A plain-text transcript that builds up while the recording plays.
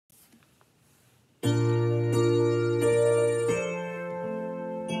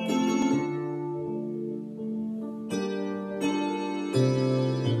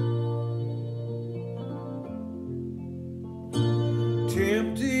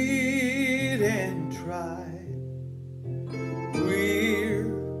right.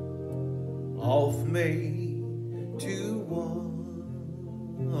 We're oft made to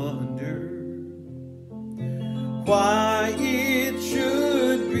wonder why it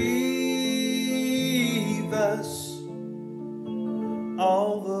should be thus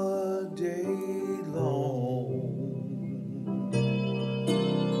all the day long,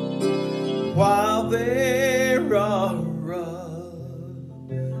 while there are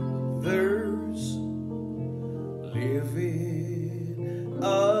others living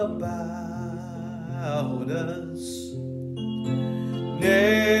about us,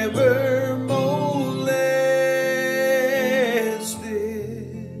 never molested,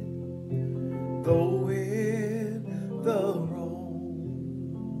 though in the wrong,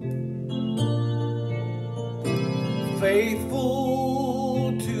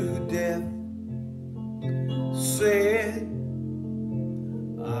 faithful to death, said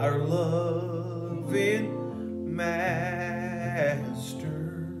our loving Master.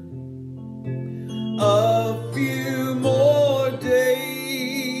 A few more days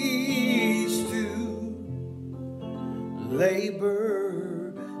to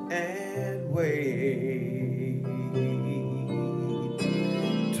labor and wait,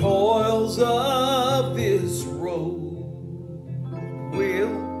 toils of this road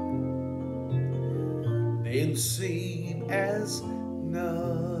will then seem as nothing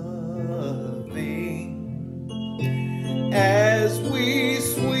as we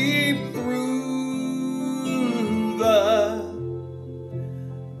sweep through the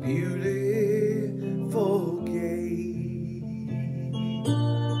beautiful gate.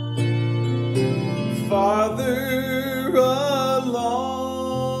 Farther along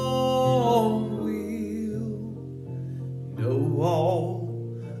we'll know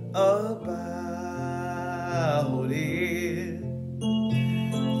all about it.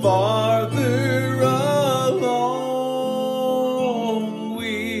 Farther along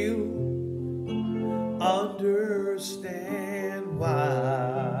we'll understand why.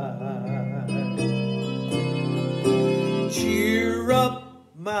 Cheer up,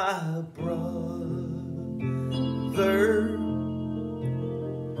 my brother,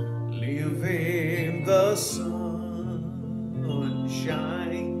 live in the sunshine.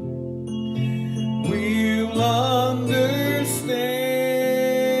 We'll understand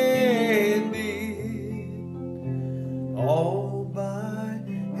it all by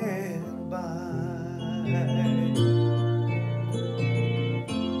and by.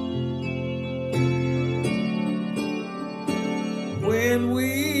 When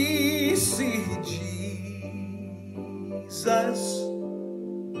we see Jesus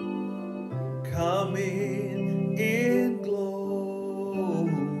coming in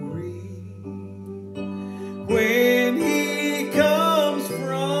glory, when he comes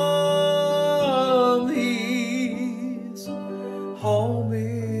from his home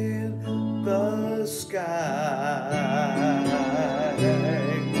in the sky,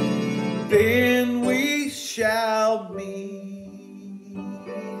 then we shall meet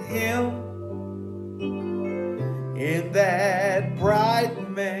him in that bright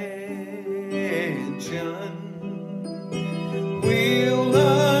mansion. We'll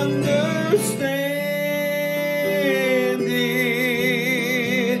understand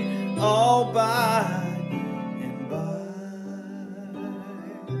it all by and by.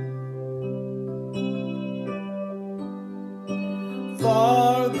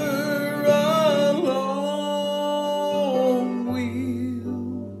 Farther along we'll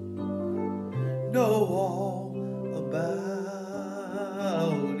know all about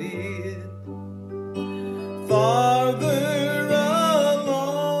it. Farther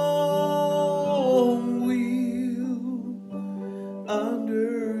along we'll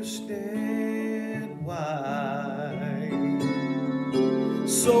understand why.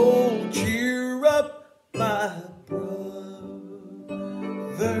 So cheer up, my brother,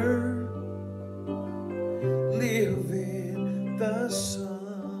 live in the sunshine.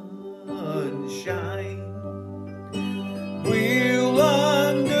 We'll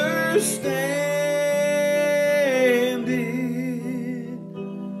understand